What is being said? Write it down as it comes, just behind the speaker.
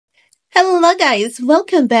Hello guys,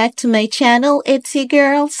 welcome back to my channel. It's your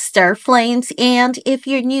girl, Starflames, and if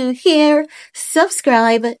you're new here,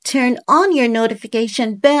 subscribe, turn on your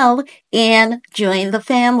notification bell, and join the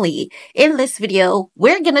family. In this video,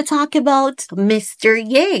 we're gonna talk about Mr.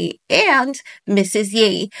 Ye and Mrs.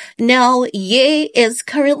 Ye. Now, Ye is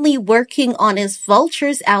currently working on his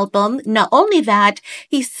Vultures album. Not only that,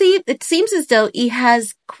 it seems as though he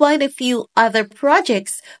has quite a few other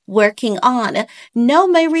projects working on. No,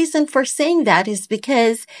 my reason for saying that is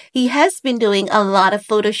because he has been doing a lot of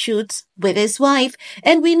photo shoots with his wife,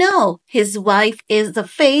 and we know his wife is the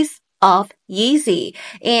face of Yeezy.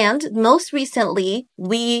 And most recently,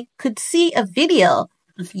 we could see a video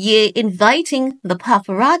of Ye inviting the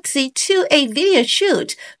paparazzi to a video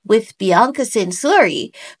shoot with Bianca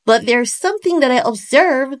Censori. But there's something that I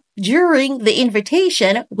observed during the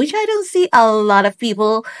invitation, which I don't see a lot of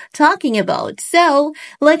people talking about. So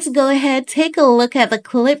let's go ahead, take a look at the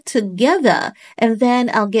clip together, and then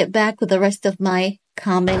I'll get back with the rest of my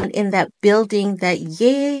comment in that building that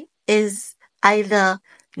Ye is either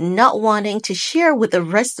not wanting to share with the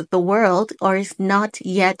rest of the world or is not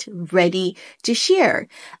yet ready to share.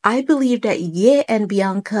 I believe that Ye and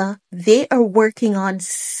Bianca, they are working on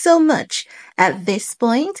so much at this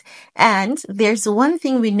point. And there's one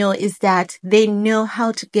thing we know is that they know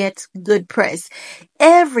how to get good press.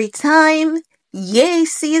 Every time Ye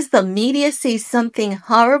sees the media say something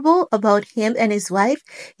horrible about him and his wife,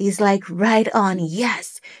 he's like, right on,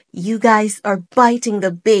 yes, you guys are biting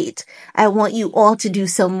the bait. I want you all to do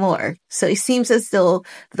some more. So it seems as though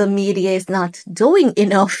the media is not doing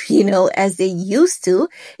enough, as they used to.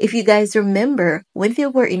 If you guys remember when they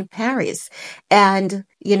were in Paris and,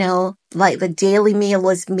 like the Daily Mail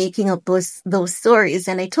was making up those stories.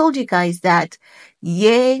 And I told you guys that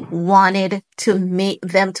Ye wanted to make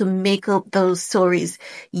them to make up those stories.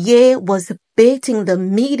 Ye was baiting the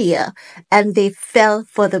media and they fell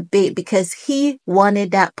for the bait because he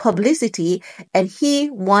wanted that publicity and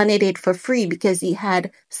he wanted it for free because he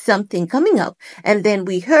had something coming up. And then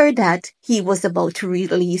we heard that he was about to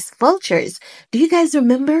release Vultures. Do you guys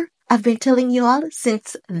remember? I've been telling you all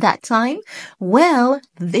since that time. Well,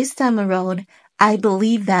 this time around, I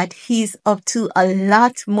believe that he's up to a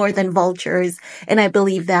lot more than Vultures. And I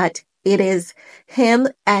believe that it is him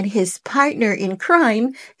and his partner in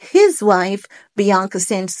crime, his wife, Bianca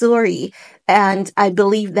Censori. And I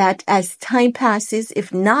believe that as time passes,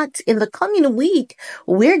 if not in the coming week,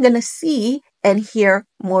 we're going to see and hear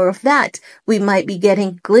more of that. We might be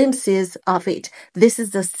getting glimpses of it. This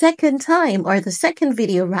is the second time, or the second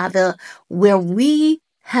video rather, where we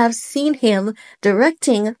have seen him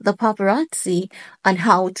directing the paparazzi on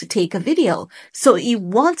how to take a video. So he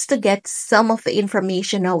wants to get some of the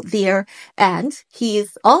information out there, and he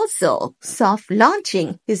is also soft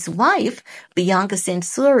launching his wife, Bianca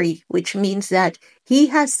Censori, which means that he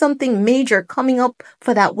has something major coming up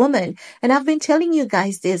for that woman. And I've been telling you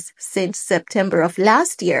guys this since September of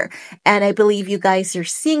last year. And I believe you guys are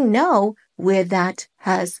seeing now where that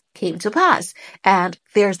has came to pass. And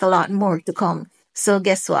there's a lot more to come. So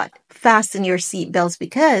guess what? Fasten your seatbelts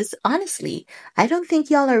because honestly, I don't think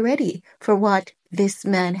y'all are ready for what this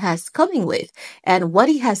man has coming with. And what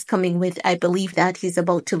he has coming with, I believe that he's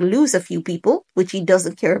about to lose a few people, which he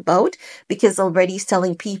doesn't care about because already he's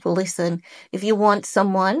telling people, listen, if you want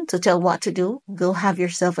someone to tell what to do, go have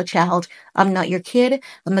yourself a child. I'm not your kid.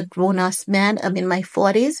 I'm a grown-ass man. I'm in my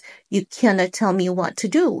 40s. You cannot tell me what to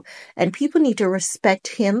do. And people need to respect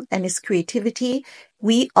him and his creativity.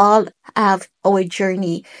 We all have our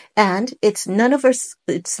journey, and it's none of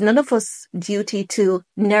us duty to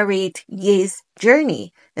narrate Ye's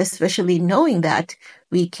journey, especially knowing that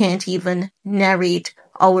we can't even narrate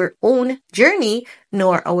our own journey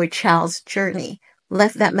nor our child's journey.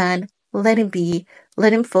 Let that man, let him be,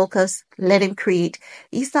 let him focus, let him create.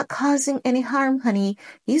 He's not causing any harm, honey.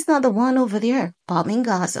 He's not the one over there bombing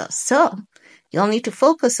Gaza. So you'll need to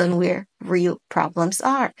focus on where real problems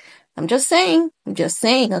are. I'm just saying,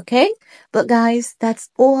 okay? But guys, that's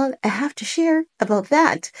all I have to share about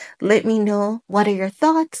that. Let me know what are your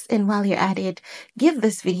thoughts, and while you're at it, give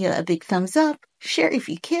this video a big thumbs up, share if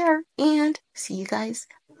you care, and see you guys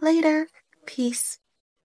later. Peace.